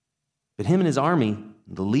 but him and his army,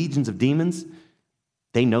 the legions of demons,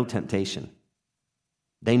 they know temptation.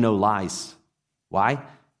 They know lies. Why?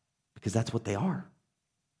 Because that's what they are.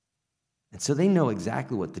 And so they know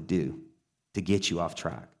exactly what to do to get you off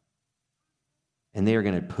track. And they are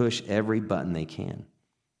going to push every button they can.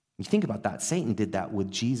 You think about that. Satan did that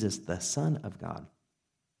with Jesus, the Son of God.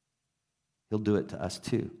 He'll do it to us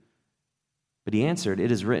too. But he answered,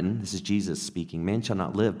 it is written, this is Jesus speaking, man shall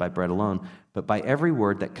not live by bread alone, but by every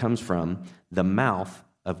word that comes from the mouth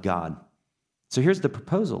of God. So here's the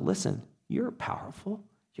proposal. Listen, you're powerful.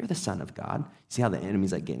 You're the Son of God. See how the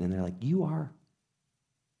enemy's getting in there? You are.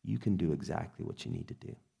 You can do exactly what you need to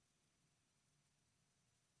do.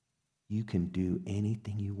 You can do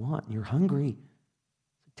anything you want. You're hungry.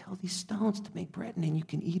 So tell these stones to make bread, and then you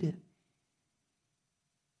can eat it.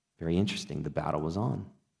 Very interesting. The battle was on.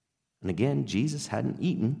 And again, Jesus hadn't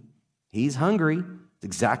eaten. He's hungry. It's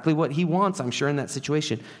exactly what he wants, I'm sure, in that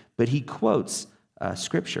situation. But he quotes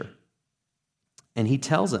Scripture. And he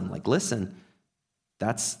tells them, listen,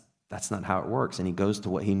 that's not how it works. And he goes to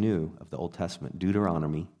what he knew of the Old Testament,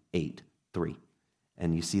 Deuteronomy 8:3.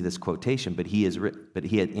 And you see this quotation, but he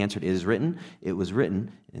had answered, it is written, it was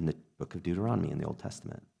written in the book of Deuteronomy in the Old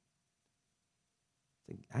Testament.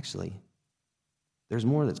 Actually, there's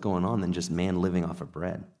more that's going on than just man living off of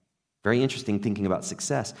bread. Very interesting thinking about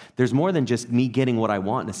success. There's more than just me getting what I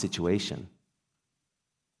want in a situation.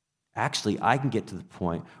 Actually, I can get to the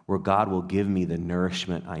point where God will give me the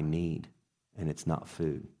nourishment I need, and it's not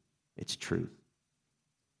food, it's truth.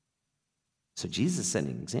 So Jesus set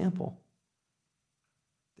an example.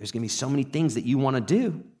 There's going to be so many things that you want to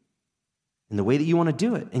do, and the way that you want to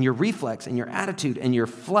do it, and your reflex, and your attitude, and your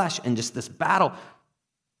flesh, and just this battle.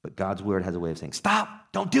 But God's word has a way of saying,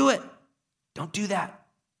 stop, don't do it. Don't do that.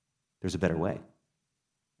 There's a better way.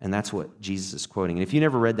 And that's what Jesus is quoting. And if you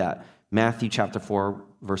never read that, Matthew chapter 4,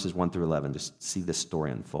 verses 1 through 11, just see this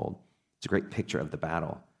story unfold. It's a great picture of the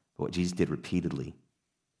battle. But what Jesus did repeatedly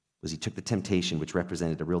was he took the temptation, which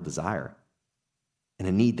represented a real desire and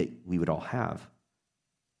a need that we would all have,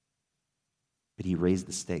 but he raised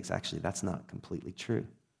the stakes. Actually, that's not completely true.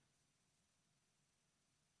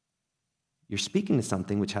 You're speaking to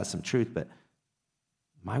something which has some truth, but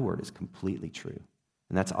my word is completely true.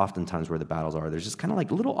 And that's oftentimes where the battles are. There's just kind of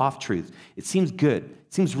like a little off-truth. It seems good.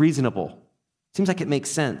 It seems reasonable. It seems like it makes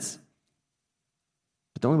sense.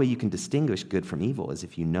 But the only way you can distinguish good from evil is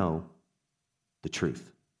if you know the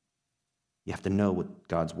truth. You have to know what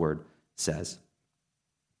God's word says.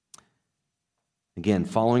 Again,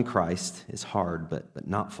 following Christ is hard, but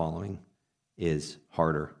not following is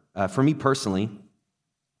harder. For me personally,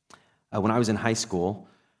 when I was in high school,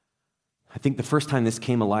 I think the first time this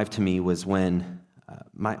came alive to me was when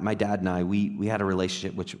my dad and I, we had a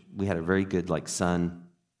relationship, which we had a very good like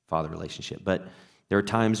son-father relationship. But there were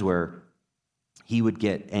times where he would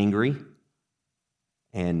get angry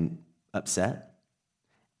and upset,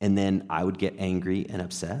 and then I would get angry and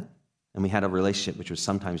upset. And we had a relationship which was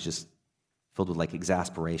sometimes just filled with like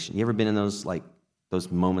exasperation. You ever been in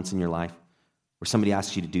those moments in your life where somebody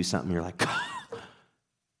asks you to do something and you're like,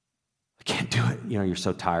 I can't do it. You're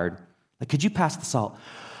so tired. Like, could you pass the salt?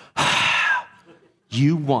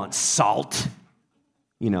 You want salt?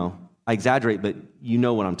 I exaggerate, but you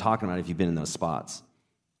know what I'm talking about if you've been in those spots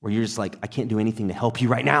where you're just like, I can't do anything to help you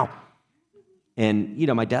right now. And,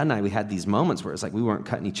 my dad and I, we had these moments where it's like we weren't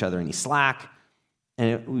cutting each other any slack,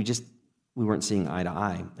 and we weren't seeing eye to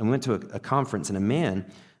eye. And we went to a conference, and a man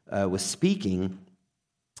was speaking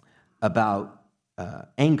about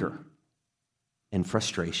anger and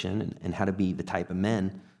frustration and how to be the type of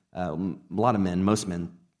men. Most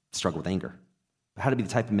men struggle with anger. But how to be the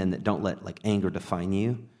type of men that don't let like anger define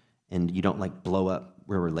you, and you don't like blow up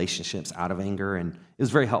relationships out of anger. And it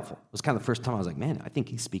was very helpful. It was kind of the first time I was like, man, I think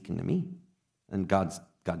he's speaking to me. And God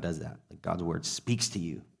does that. Like God's word speaks to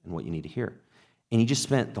you and what you need to hear. And he just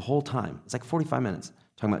spent the whole time, it's like 45 minutes,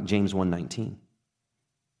 talking about James 1:19.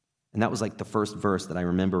 And that was like the first verse that I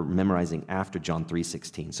remember memorizing after John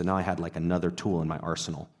 3:16. So now I had like another tool in my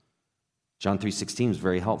arsenal. John 3:16 was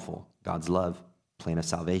very helpful. God's love, plan of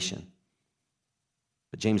salvation.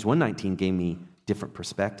 But James 1:19 gave me different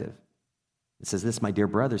perspective. It says this, my dear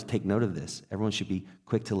brothers, take note of this. Everyone should be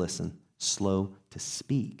quick to listen, slow to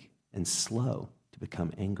speak, and slow to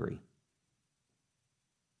become angry.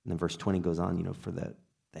 And then verse 20 goes on, for the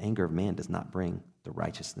anger of man does not bring the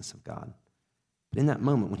righteousness of God. But in that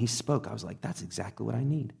moment when he spoke, I was like, that's exactly what I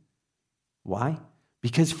need. Why?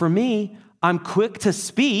 Because for me, I'm quick to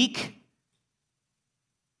speak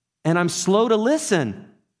and I'm slow to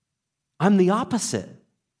listen. I'm the opposite.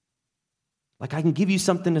 Like I can give you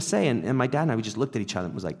something to say. And my dad and I, we just looked at each other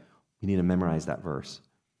and was like, we need to memorize that verse.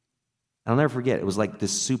 And I'll never forget, it was like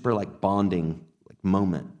this super like bonding like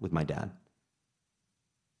moment with my dad.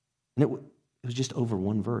 And it was just over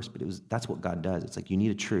one verse, but that's what God does. It's like you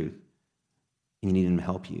need a truth, and you need him to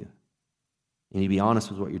help you. You need to be honest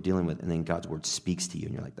with what you're dealing with, and then God's word speaks to you,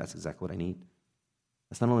 and you're like, that's exactly what I need.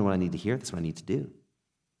 That's not only what I need to hear, that's what I need to do.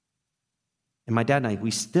 And my dad and I, we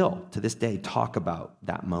still, to this day, talk about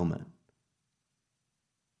that moment.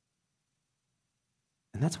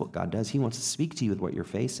 And that's what God does. He wants to speak to you with what you're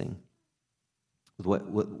facing, with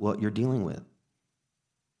what you're dealing with.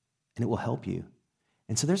 And it will help you.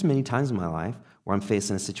 And so there's many times in my life where I'm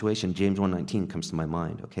facing a situation. James 1:19 comes to my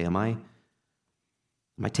mind. Okay, am I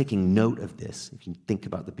taking note of this? If you think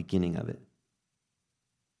about the beginning of it.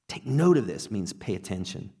 Take note of this means pay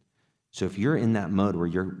attention. So if you're in that mode where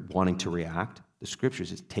you're wanting to react, the scripture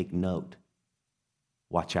says take note.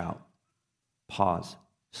 Watch out. Pause.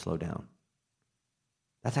 Slow down.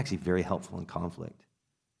 That's actually very helpful in conflict.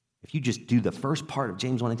 If you just do the first part of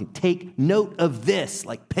James 1:19, take note of this,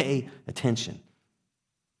 like pay attention.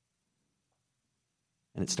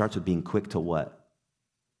 And it starts with being quick to what?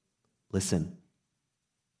 Listen.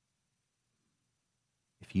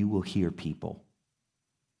 If you will hear people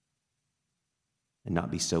and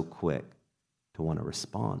not be so quick to want to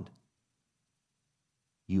respond,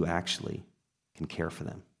 you actually can care for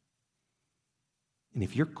them. And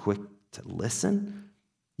if you're quick to listen,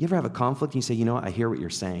 you ever have a conflict and you say, you know what, I hear what you're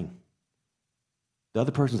saying. The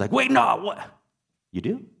other person's like, wait, no, what? You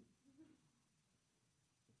do?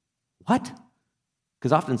 What?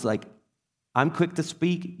 Because often it's like, I'm quick to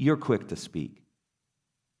speak, you're quick to speak.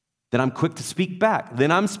 Then I'm quick to speak back.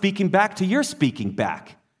 Then I'm speaking back to your speaking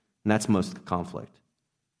back. And that's most of the conflict.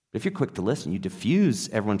 But if you're quick to listen, you diffuse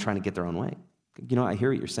everyone trying to get their own way. I hear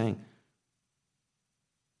what you're saying.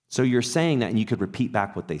 So you're saying that, and you could repeat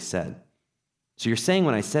back what they said. So you're saying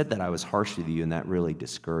when I said that I was harsh with you and that really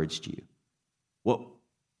discouraged you. Well,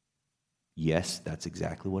 yes, that's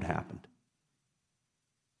exactly what happened.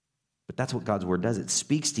 But that's what God's word does. It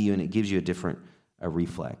speaks to you and it gives you a different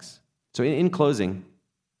reflex. So in closing,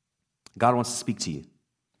 God wants to speak to you.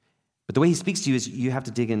 But the way he speaks to you is you have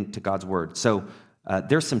to dig into God's word. So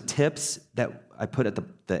there's some tips that I put at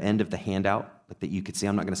the end of the handout that you could see.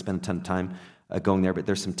 I'm not going to spend a ton of time going there, but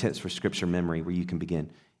there's some tips for scripture memory where you can begin.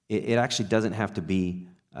 It actually doesn't have to be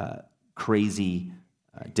crazy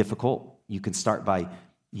difficult. You can start by,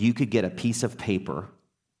 you could get a piece of paper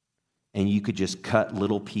and you could just cut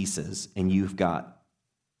little pieces and you've got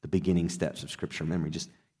the beginning steps of scripture memory. Just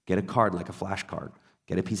get a card like a flashcard,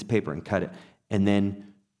 get a piece of paper and cut it, and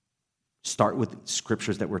then start with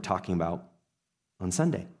scriptures that we're talking about on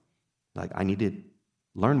Sunday. Like, I need to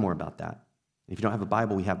learn more about that. If you don't have a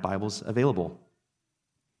Bible, we have Bibles available.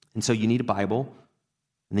 And so you need a Bible,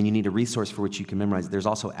 and then you need a resource for which you can memorize. There's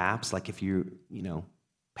also apps, like if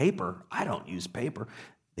paper. I don't use paper.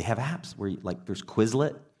 They have apps where, there's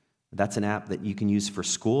Quizlet. That's an app that you can use for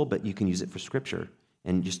school, but you can use it for scripture.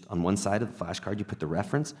 And just on one side of the flashcard, you put the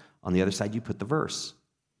reference. On the other side, you put the verse.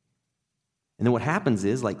 And then what happens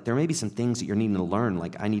is, there may be some things that you're needing to learn,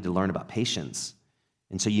 like I need to learn about patience.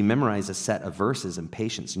 And so you memorize a set of verses in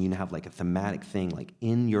patience, and you have a thematic thing,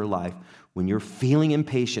 in your life, when you're feeling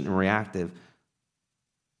impatient and reactive,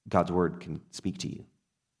 God's word can speak to you.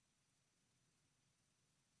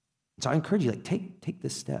 So I encourage you, take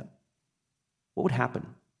this step. What would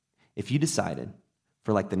happen if you decided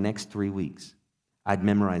for the next 3 weeks, I'd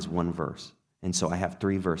memorize one verse. And so I have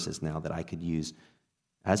 3 verses now that I could use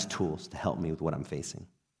as tools to help me with what I'm facing.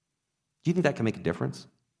 Do you think that can make a difference?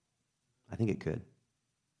 I think it could.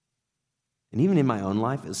 And even in my own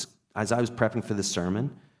life, as I was prepping for this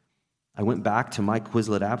sermon, I went back to my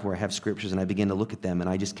Quizlet app where I have scriptures and I began to look at them and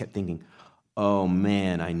I just kept thinking, oh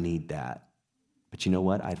man, I need that. But you know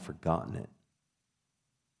what? I'd forgotten it.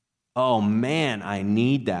 Oh man, I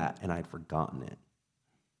need that, and I'd forgotten it.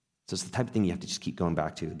 So it's the type of thing you have to just keep going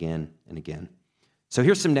back to again and again. So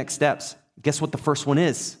here's some next steps. Guess what the first one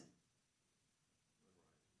is?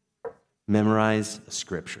 Memorize a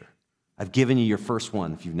scripture. I've given you your first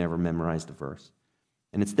one if you've never memorized a verse.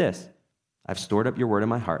 And it's this: I've stored up your word in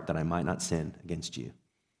my heart that I might not sin against you.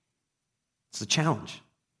 It's a challenge,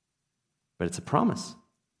 but it's a promise.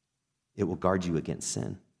 It will guard you against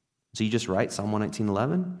sin. So you just write Psalm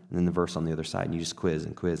 119:11, and then the verse on the other side, and you just quiz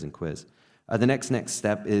and quiz and quiz. The next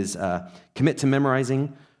step is commit to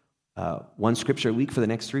memorizing one scripture a week for the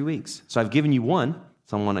next 3 weeks. So I've given you one,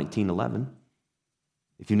 Psalm 119:11.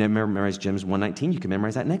 If you never memorized James 1:19, you can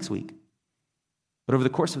memorize that next week. But over the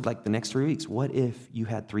course of the next 3 weeks, what if you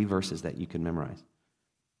had 3 verses that you could memorize?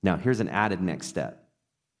 Now, here's an added next step.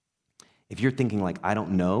 If you're thinking I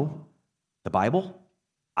don't know the Bible,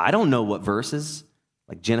 I don't know what verses,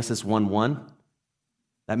 like Genesis 1:1,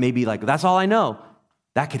 that may be that's all I know.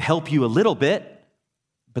 That could help you a little bit,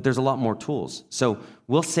 but there's a lot more tools. So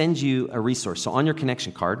we'll send you a resource. So on your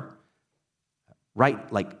connection card, write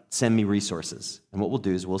send me resources. And what we'll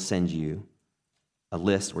do is we'll send you a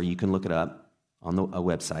list where you can look it up on a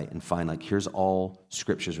website and find here's all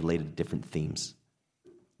scriptures related to different themes.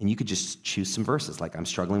 And you could just choose some verses I'm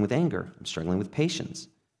struggling with anger. I'm struggling with patience.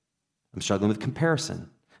 I'm struggling with comparison.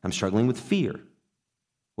 I'm struggling with fear.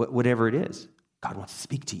 Whatever it is, God wants to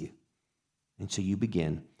speak to you. And so you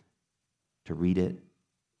begin to read it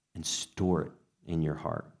and store it in your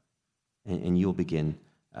heart. And you'll begin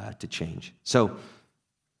to change. So,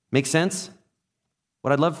 make sense?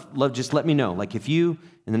 What I'd love, just let me know. If you,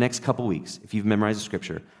 in the next couple weeks, if you've memorized a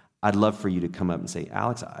scripture, I'd love for you to come up and say,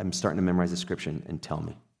 Alex, I'm starting to memorize a scripture, and tell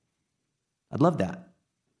me. I'd love that.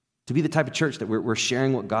 To be the type of church that we're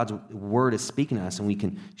sharing what God's word is speaking to us, and we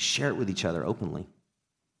can share it with each other openly.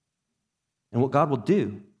 And what God will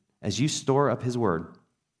do, as you store up his word,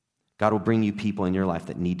 God will bring you people in your life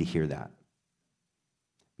that need to hear that.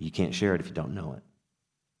 You can't share it if you don't know it.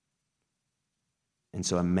 And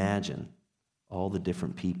so imagine all the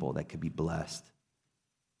different people that could be blessed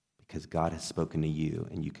because God has spoken to you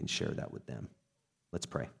and you can share that with them. Let's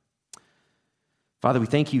pray. Father, we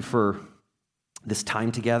thank you for this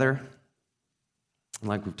time together. And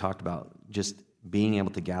like we've talked about, just being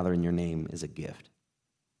able to gather in your name is a gift.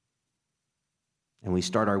 And we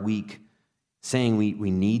start our week saying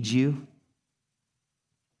we need you.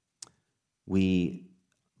 We,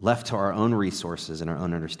 left to our own resources and our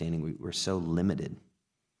own understanding, we're so limited.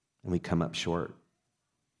 and we come up short.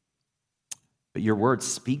 But your word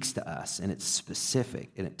speaks to us, and it's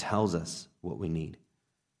specific, and it tells us what we need.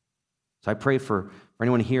 So I pray for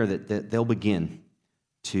anyone here that they'll begin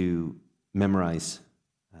to memorize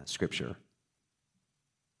Scripture.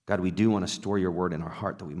 God, we do want to store your word in our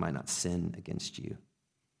heart that we might not sin against you.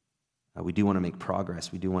 We do want to make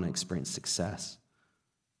progress. We do want to experience success.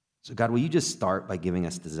 So God, will you just start by giving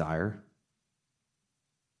us desire?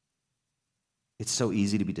 It's so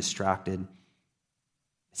easy to be distracted.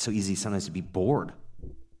 It's so easy sometimes to be bored.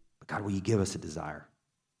 But God, will you give us a desire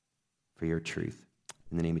for your truth?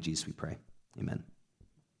 In the name of Jesus we pray. Amen.